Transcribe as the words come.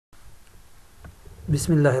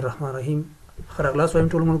बिस्मिल्लाहिर्रहमानिर्रहीम खरागला स्वाइम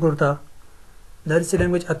टोल मन करता दारिस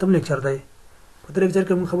लैंग्वेज अतम लेक्चर दे पत्र लेक्चर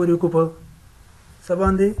के खबर को प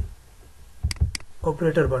सबंदे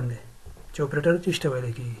ऑपरेटर बांधे जो ऑपरेटर चिष्ट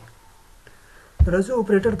वाले की रजो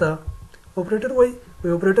ऑपरेटर था ऑपरेटर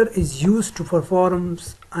वही operator is used to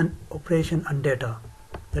performs an operation on data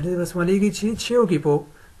that is रसमली की चीज छे की पो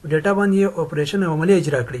डेटा बांध ये ऑपरेशन अमली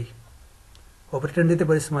इजरा करी ऑपरेटर देते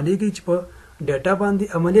पर रसमली की प डेटा बांध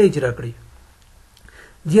अमली इजरा करी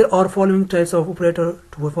There are following types of operator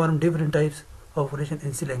to perform different types of operation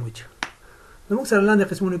in C language. نموك سرلان دي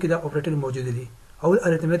قسمونو كده operator موجودة دي أول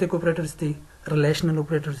arithmetic operators دي relational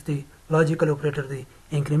operators دي logical operator دي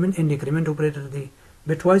increment and decrement operator دي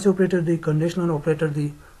bitwise operator دي conditional operator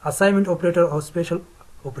دي assignment operator और special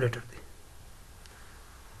operator دي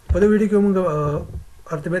पहले वीडियो के उमंग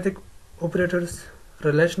arithmetic operators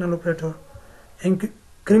relational operator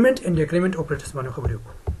increment and decrement operators माने खबरियों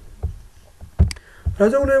को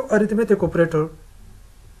राजा arithmetic operator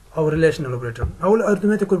और relational operator अवल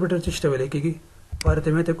arithmetic operator चिष्ट वेले की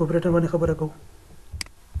अरिथमेटिक ऑपरेटर बने खबर को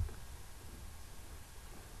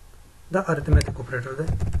the arithmetic operator they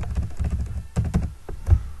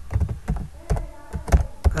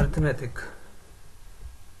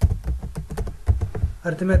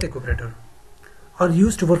arithmetic operator are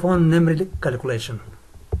used to perform numerical calculation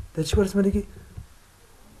त्याची वर्षमध्ये की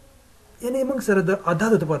यानी मग सर आधा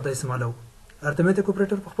तो पड़ता है इस्तेमाल हो अरिथमेटिक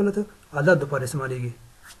ऑपरेटर पखपल तो आधा दोपहर इस्तेमालेगी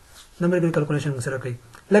न्यूमेरिकल कैलकुलेशन सर कई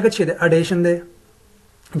लगत छे दे एडिशन दे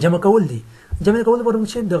जमा कौल दी जमा कौल पर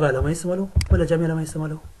मुझे दगाला में इस्तेमालो वला जमा में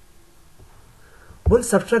इस्तेमालो बोल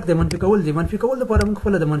सब्ट्रैक्ट दे मनफी कौल दे पर मुख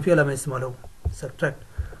फल दे मनफी वाला में इस्तेमालो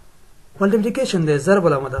सब्ट्रैक्ट मल्टीप्लिकेशन दे ज़रब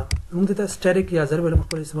वाला मदा मुझे तो स्टैटिक या ज़रब वाला मुख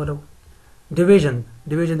फल इस्तेमालो डिवीजन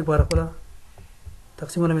दे पर फला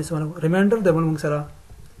तकसीम वाला में इस्तेमालो रिमाइंडर दे मुख सरा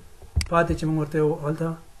पाते चिमंग वर्ते हो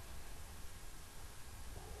हलता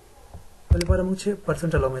पहले बार मुझे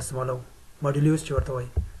परसेंट अलाउ में इस्तेमाल हो मॉड्यूल्स चोरता हुआ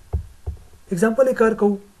एग्जांपल एक कर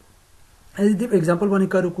कहूँ ऐसे दीप एग्जांपल बने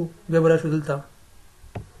कर रुकू बेबरा शुद्ध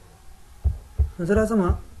नजर आ समा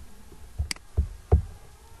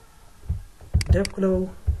डेव को लगाओ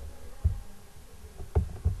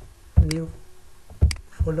न्यू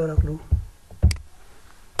फोल्डर रख लो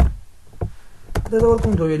देखो और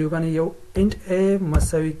कौन दो वैल्यू का नहीं यो इंट ए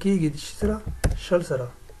मसावी की गिद्ध शल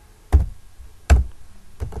सरा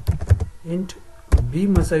int b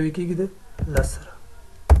मसावी की किधर लसरा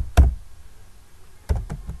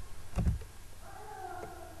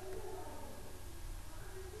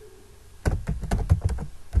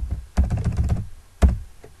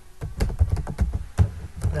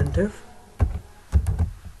printf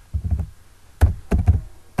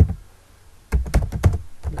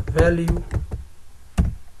the value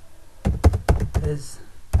is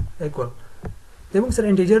equal देखो sir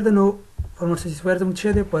integer the no format से स्क्वायर तो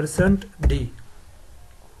मुझे दे परसेंट डी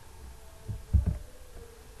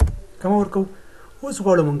कम और को उस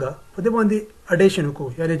वालों मंगा पते बंदी एडिशन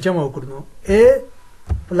को यानी जमा कर दो a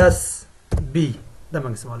प्लस b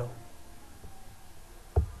दमंग से वालों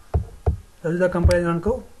तभी दा कंपाइलर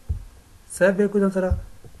को सब देखो जन सरा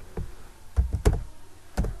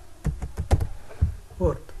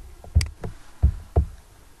फोर्थ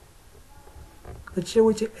अच्छे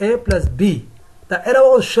वो चे a plus b تا era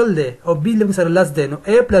o shal de o b le msar las de no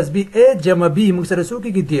a plus b a jama b msar su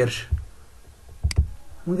ki dirsh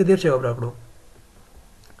munge dirsh jawab rakdo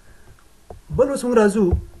bal us razu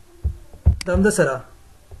damda sara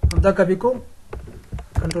amda kabi ko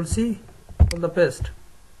control c all the paste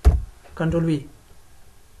control v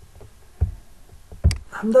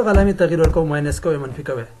हमदा गलामी तगीर को माइनस को मनफी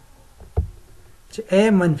का चे a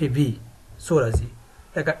मनफी b सोराजी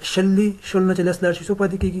लगा शल्ली शोलना चले स्लैश सो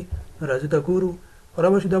पादी की राजू तकूरू और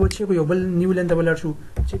अब शुदा बच्चे को योबल न्यू लाइन डबल आरशू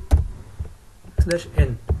स्लैश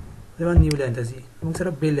n देवान न्यू लाइन तजी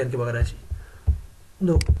मुंगसरा बेल लाइन के बगैर आची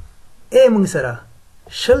नो a मुंगसरा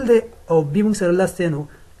शल दे और b मुंगसरा लास्ट नो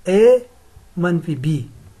a मनफी b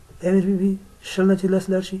a मनफी b शल न चले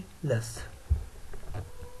स्लैश लस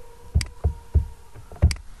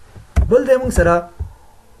बोल दे मुंगसरा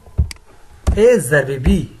a ज़रबे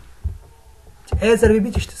b a ज़रबे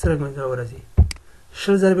b चिश्त सरग में जाओ राजी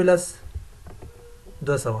शल ज़रबे लस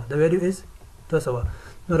 200 the value is 200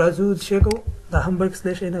 no राजू शेको द हमबर्ग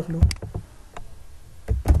स्लैश एन अखलो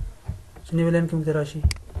सुनी विलेन की मुतराशी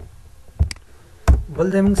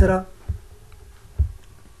बल दे मुंग सरा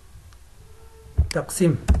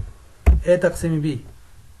तकसीम a तकसीम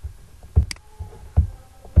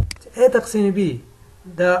b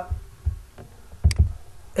द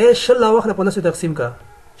a शल लावख प्लस तकसीम का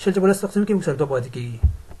शल प्लस तकसीम की मुसर तो पाती की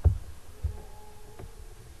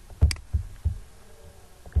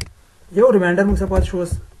یو ریمایندر موږ څه پاتې شو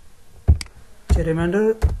اوس چې ریمایندر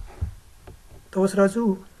ته اوس راځو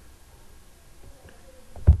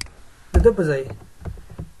د ده په ځای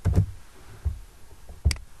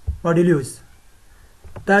ماډیولیوز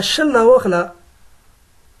دا 20 راواخله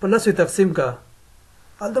په 10 تقسیم کا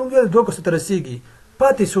هلته موږ ویل 2 کسو ته رسېږي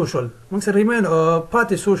پاتې څو شول موږ سره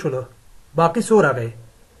پاتې څو شول باقي څو راغی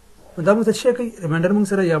دا موږ ته څه کوي ریمایندر موږ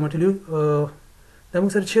سره یا ماډیولیوز دا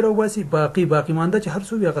موږ سره چې راوباسي باقي مانده چې هر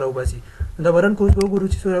څو بیا راوباسي دا برن کوز به وګورو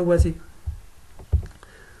چې څو راوباسي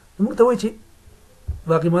موږ ته وایي چې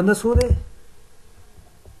باقي مانده څو دی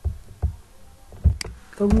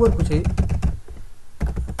ته موږ ورکو چې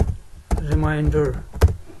ریمایندر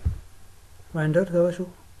دا شو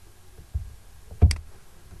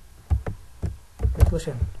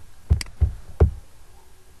equation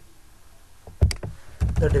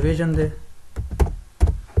دا ډیویژن دی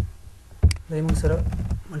دا موږ سره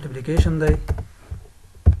ملټیپلیکیشن دی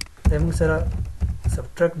دا موږ سره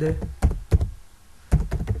سبټریکټ دی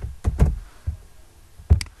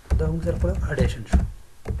دا موږ سره په اډیشن شو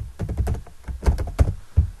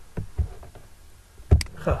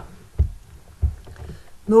ښه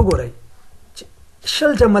نو ګورئ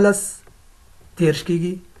شل جمع لس 13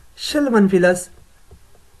 کېږي شل منفي لس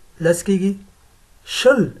کېږي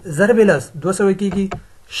شل ضرب لس 200 کېږي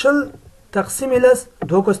شل تقسیم لس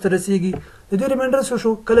 2 کس ته رسېږي د دې ریمایندر څه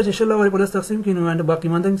شو کله چې شل راولي په لس تقسیم کړي نو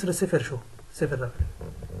باقي مانده سره صفر شو صفر راغلی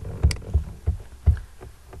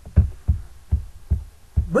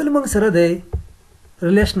بل موږ سره دی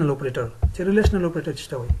ریلیشنل اپریټر چې ریلیشنل اپریټر څه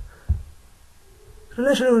ته وایي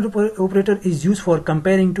relational operator is used for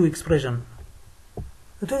comparing two expression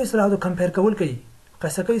ته یې سره د کمپیر کول کوي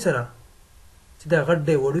قصه کوي سره چې دا غټ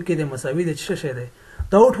دی وړوکی دی مساوي دی څه شی دی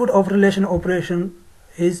the output of relation operation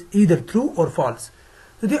is either true or false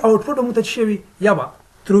د دې output موږ ته څه وي یا به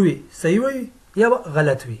true وي صحیح وي یا به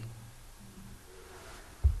غلط وي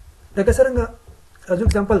لکه څنګه ازو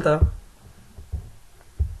اگزامپل ته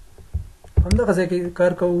همدغه ځای کې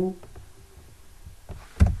کار کوو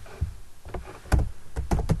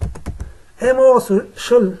A مو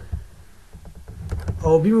شل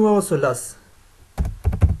او B مو لس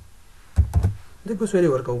دغه څه ویل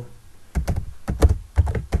ورکو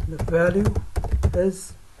the value is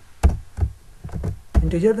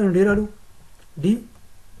integer then ډیرالو D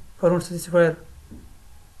فارون specifier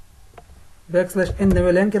backslash n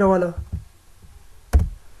نو لین کې راواله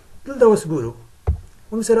دلته اوس ګورو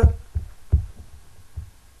موږ سره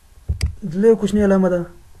دلته کوچنی علامه ده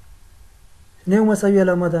نو مساوي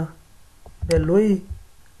علامه ده لوی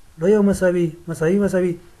او مساوي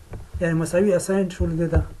یعنی مساوي اساین شول دی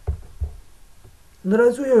دا نو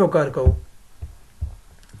راځو یو کار کوو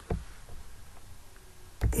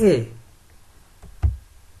A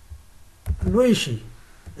لوی شي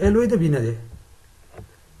A لوی د بینه دی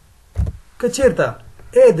که چېرته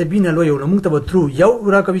A د بینه لوی نو موږ ته به ترو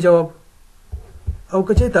یو راکوي جواب او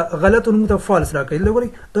که چېرته غلط نو موږ ته فالس راکوي لکه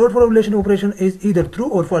the output of relation operation is either true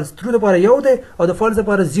or false true دپاره یو دی او د فالس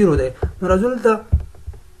دپاره 0 دی نو راځو دلته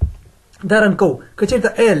دا رن کوو که چېرته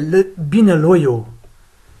A بینه لوی و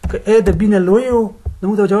که A د بینه لوی و نو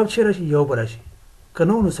موږ ته جواب چې راشي یو به راشي که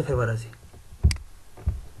نه نو صفر به راځي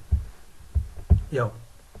یو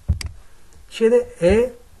چې دی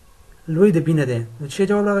A لوی د بینه دی نو چې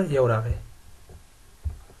جواب راغی یو راغی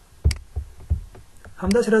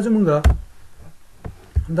همداسې راځو مونږ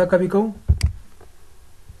همدا کاپي کوو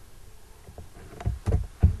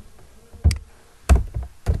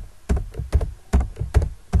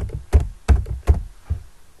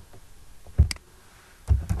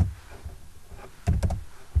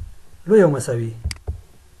لوی او مساوي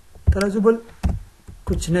ته راځو بل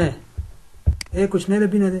کوچنی A کوچنی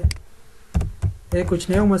د بینه دی A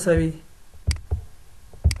کوچنی او مساوي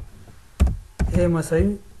A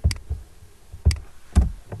مساوي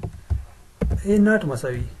A ناٹ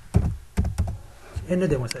مساوي A نه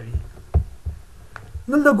دی مساوي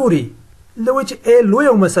دلته ګوري دلته وایي چې A لوی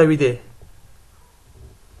او مساوي دی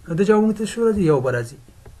نو د جواب موږ ته شو راځي یو به راځي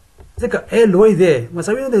ځکه A لوی دی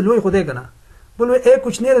مساوي نه دی لوی خو دی که نه بل وایي A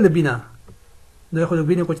کوچنی دی د بینه دا خو د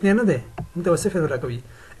بینه کوچنی نه دی موږ ته به صفر راکوي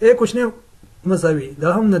A کوچنی مساوي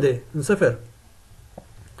دا هم نه دی نو صفر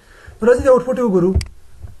نو راځي د آوټپوټ یې وګورو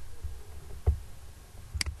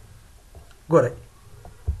ګورئ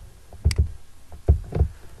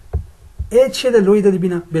A چې د لوی د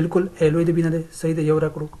بینه بالکل A لوی د بینه دی صحیح دی یو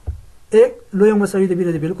راکړو A لوی او مساوي د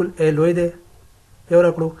بینه دی بالکل A لوی دی یو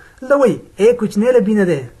راکړو دلته وایي A کوچنی د بینه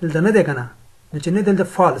دی دلته نه دی که نه نو چې نه دلته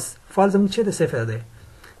فالس زموږ چې د صفر دی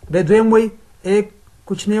بیا دویم وایي A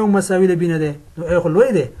کوچنی او مساوي د بینه دی نو A خو لوی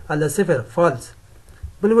دی هلته صفر فالس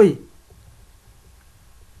بل وایي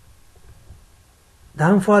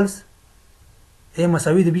دا هم فالس a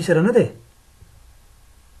مساوي د b سره نه دی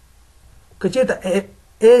که چېرته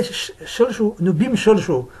a شل شو نو b شل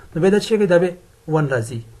شو نو بیا دا چې دا به 1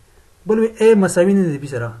 راځي بل وی a مساوي نه دی b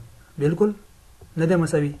سره بالکل نه دی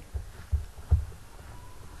مساوي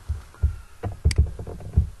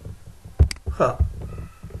ها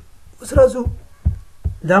اوس راځو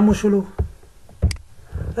دا مو شلو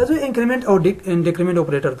راځو انکریمنٹ او ډیکریمنٹ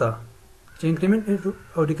اپریټر ته چې انکریمنٹ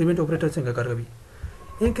او ډیکریمنٹ اپریټر څنګه کار کوي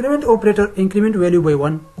انکریمنٹ اپریټر انکریمنٹ ویلیو بای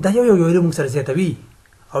 1 دا یو ویلیو موږ سره زیاتوي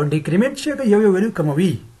او ډیکریمنٹ چې یو ویلیو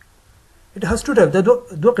کموي it has two type دا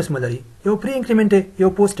دوه قسم لري یو پری انکریمنٹ دی یو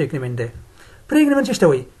پوسټ انکریمنٹ دی پری انکریمنٹ څه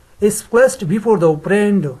وایي is placed before the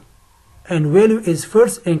operand and value is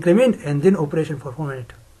first increment and then operation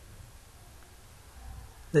performed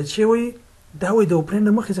دا چې وایي دا وایي د operand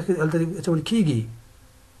مخکې څخه اچول کیږي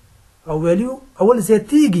او ویلیو اول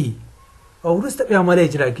زیاتیږي او وروسته بیا عمل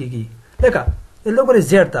اجرا کیږي لکه دلته ګورئ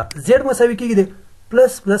زیډ ته زیډ مساوي کیږي د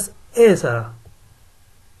پلس پلس ا سره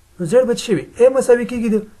نو زیډ به څه وي ا مساوي کیږي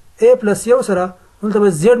د ا پلس یو سره دلته به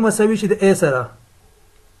زیډ مساوي شي د ا سره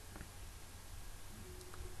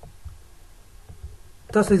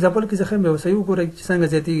تاسو اگزامپل کې ځکه به وسایو ګورئ چې څنګه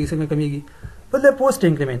زیاتیږي څنګه کمیږي but the post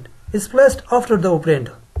increment is placed after the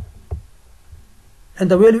operand and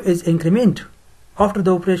the value is increment after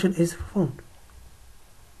the operation is performed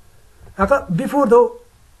هغه before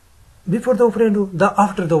the operand دا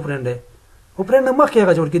after the operand دی operand مخکې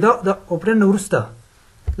هغه جوړ کی دا operand وروسته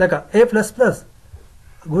لکه a plus plus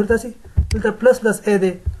ګور تاسو دلته plus plus a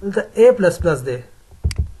دی دلته a plus plus دی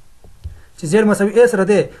چې z مساوي a سره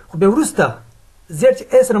دی خو به وروسته z چې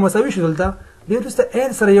a سره مساوي شو دلته به وروسته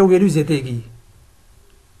a سره یو ویلیو زیاتېږي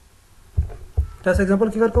تاسو اگزامپل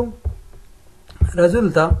کې کار کوم راځو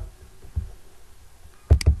دلته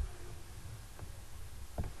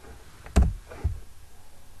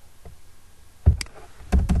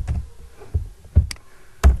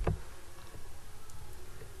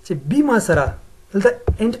چې b ما سره دلته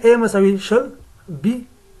انټ a مساوي شل b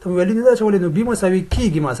ته ویلیو نه دا چولې نو b مساوي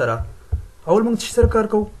کیږي ما سره اول موږ چې سره کار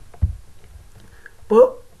کوو په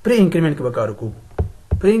پری انکریمنٹ کې به کار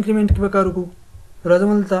وکړو پری انکریمنٹ کې به کار وکړو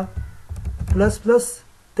راځم دلته پلس پلس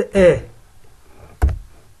ته a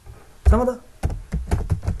سمه ده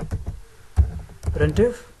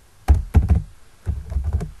printf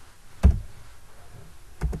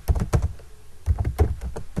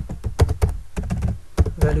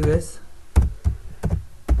value is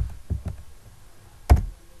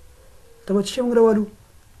ته به چې موږ راوالو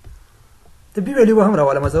ته b ویلیو به هم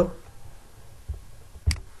راوالم زه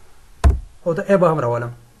او ته a به هم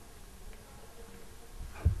راوالم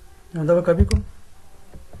نو دا به کاپي کوم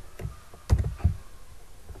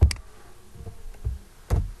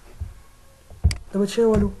دا به چې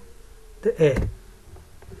راوالو ته a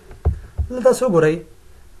دلته تاسو وګورئ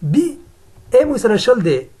b a موږ سره شل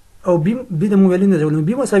دی او b د مو ویلیو نه راوالو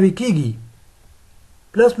b مساوي کیږي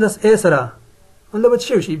پلس پلس a سره نو به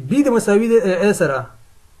چې شي b د مساوي د a سره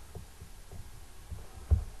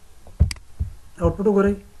आउटपुट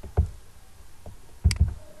وګورئ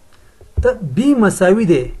ته b مساوي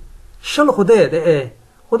دی شل خو دی د a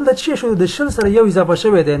خو دلته چې شو د شل سره یو اضافه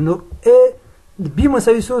شوی دی نو a د b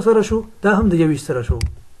مساوي سره شو دا هم د یو سره شو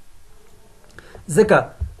ځکه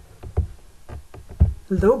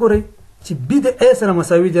دلته وګورئ چې b د a سره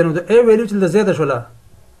مساوي دی نو د a ویلیو چې د زیاته شوله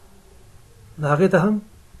د هغې ته هم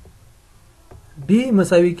b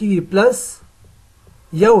مساوي کیږي پلس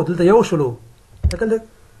یو دلته یو شلو لکه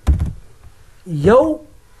یو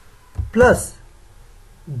پلس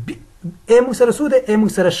a موږ سره څو دی a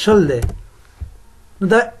موږ سره شل دی نو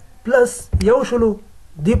دا پلس یو شلو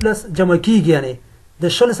دی پلس جمع کیږي یعنی د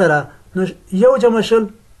شل سره نو یو جمع شل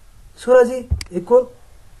څو راځي ایکول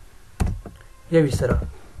یویشت سره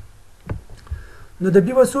نو د b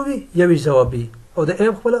به څو وي یویشت ځواب وي او د a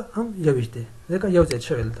خپله هم یویشت دی ځکه یو زیات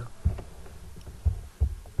شوی دلته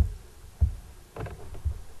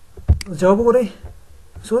جواب وګورئ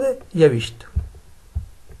څو دی یویشت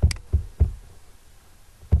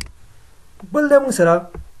بل دی موږ سره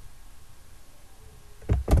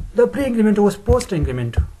د پری انکریمنٹ اوس پوسټ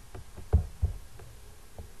انکریمنٹ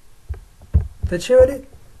ته چې ویلې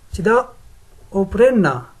چې دا اوپرینډ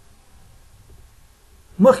نه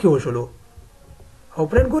مخکې وشولو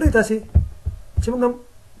اوپرینډ ګورئ تاسې چې موږ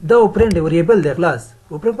دا اوپرینډ دی وریبل دی خلاص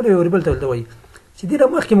اوپرینډ خپل وریبل ته وایي چې دې نه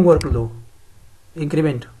مخکې موږ ورکړلو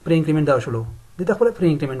انکریمنٹ پری انکریمنٹ دا شولو دې ته خپل پری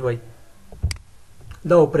انکریمنٹ وایي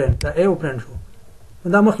دا اوپرینډ دا ا اوپرینډ شو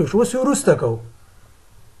دا مخکې شو اوس یې وروسته کوو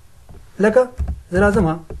لکه زه راځم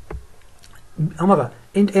هماغه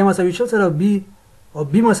انټ a مساوي شل سره b او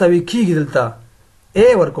b مساوي کیږي دلته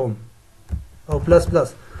a ورکوم او پلس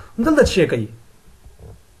پلس دلته څه کوي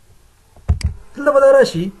دلته به دا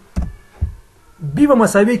راشي b به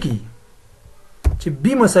مساوي کیږي چې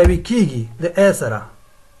b مساوي کیږي د a سره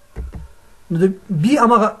نو د b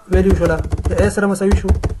همغه ویلیو شوله د a سره مساوي شو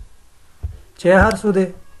چې هر څو دی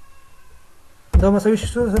دا مساوي شي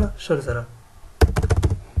څو سره شل سره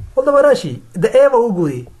دلته به راشي د a به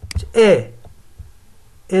وګوري چې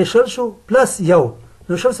a شل شو پلس یو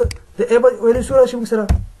نو شل سره د a به ویلیو څو راشي موږ سره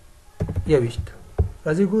 21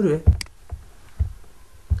 راځي ګورو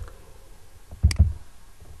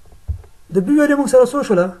د b ویلیو موږ سره څو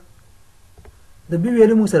شوله د b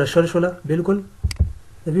ویلیو موږ سره شل شوله بالکل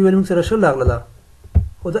د b ویلیو موږ سره شل راغله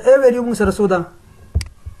خو د a ویلیو موږ سره څو ده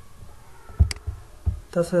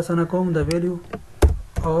تاسو اسانه کوم د value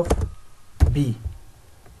of b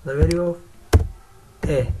the value of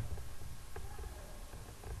a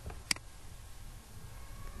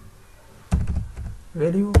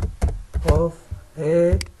value of a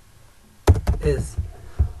is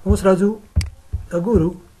اوس راځو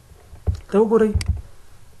وګورو ته وګورئ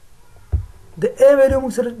د a value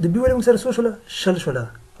موږ سره د b value موږ سره څو شوله شل شوله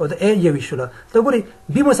او د a 21 شوله ته وګورئ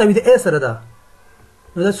b مساوي د a سره ده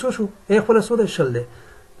نو دا څو شو a خپله څو ده شل دی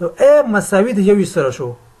نو a مساوي د 21 سره شو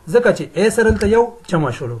ځکه چې a سره دلته یو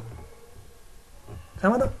جمع شولو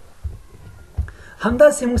سمه ده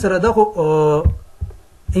همداسې موږ سره دا خو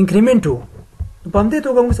انکریمنټ و نو په همدې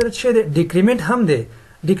توګه موږ سره څه دی ډیکریمنټ هم دی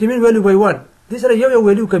ډیکریمنټ ویلیو بای 1 دې سره یو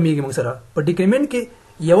ویلیو کمیږي موږ سره په ډیکریمنټ کې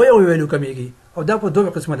یو ویلیو کمیږي او دا په دوه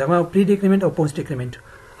قسمه ده هغه پری ډیکریمنټ او پوسټ ډیکریمنټ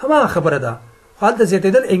هماغه خبره ده هلته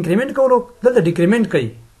زیاتېدل انکریمنټ کولو دلته ډیکریمنټ کوي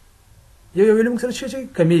یو ویلیو موږ سره څه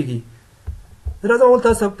کمیږي راځه اول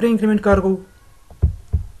تاسو پری انکریمنټ کار کوو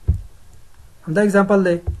همدا اگزامپل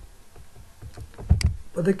دی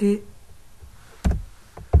په دې کې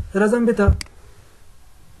راځم به ته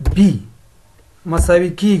b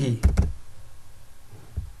مساوي کیږي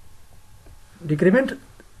ډیکریمنټ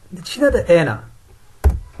د څه ده a نه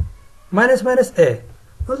ماینس a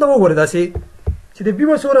نو دا وګورئ داسې چې د b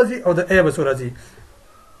به څو راځي او د a به څو راځي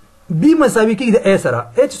b مساوي کیږي د a سره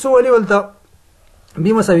h څو ولې ولته b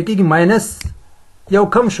مساوي کیږي ماینس یو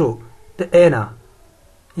کم شو د a نه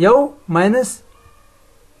یو ماینس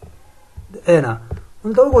د a نه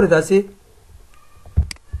نو دا وګورئ داسې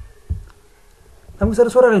موږ سره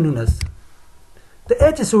څو راغلی 19 د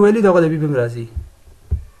h څو ولې دغه د b بم راځي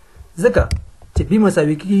ځکه چې b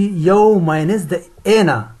مساوي کیږي یو ماینس د a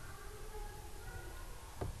نه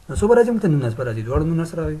نو څو به راځي موږ ته 19 به راځي دواړه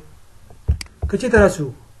 19 راغلي که چېرته راسو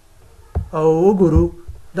او وګورو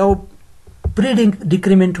دا پری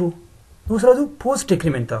ډیکریمنټ و نو اوس راځو پوسټ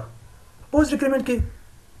ډیکریمنټ ته پوسټ ډیکریمنټ کې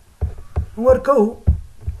ورکوو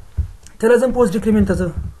ته راځم پوسټ ډیکریمنټ ته زه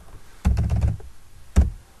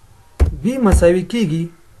b مساوي کیږي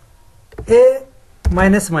a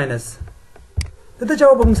ماینس دته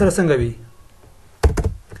جواب موږ سره څنګه وي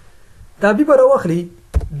دا b به راواخلي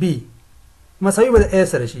b مساوي به د a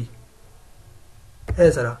سره شي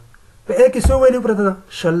a سره په a کې څو ویلیو پرته ده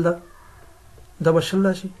شل ده دا به شل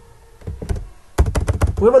راشي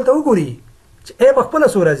وی بلته وګوري چې a په خپله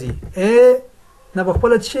څو راځي a نه په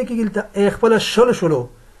خپله څه شی کېږي دلته a خپله شل شولو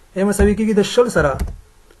a مساوي کېږي د شل سره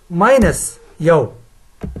ماینس یو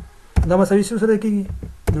دا مساوي څو سره کېږي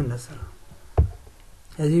 19 سره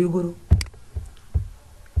یې وګورو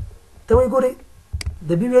ته وګورئ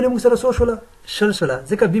د b ویلیو موږ سره څو شوله شل شوله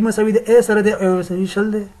ځکه b مساوي د a سره دی او مساوي شل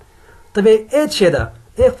دی ته به a څه ده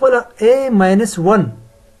a خپله a ماینس 1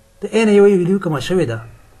 د a نه یو ویلیو کمه شوې ده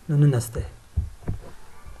نو 19 دی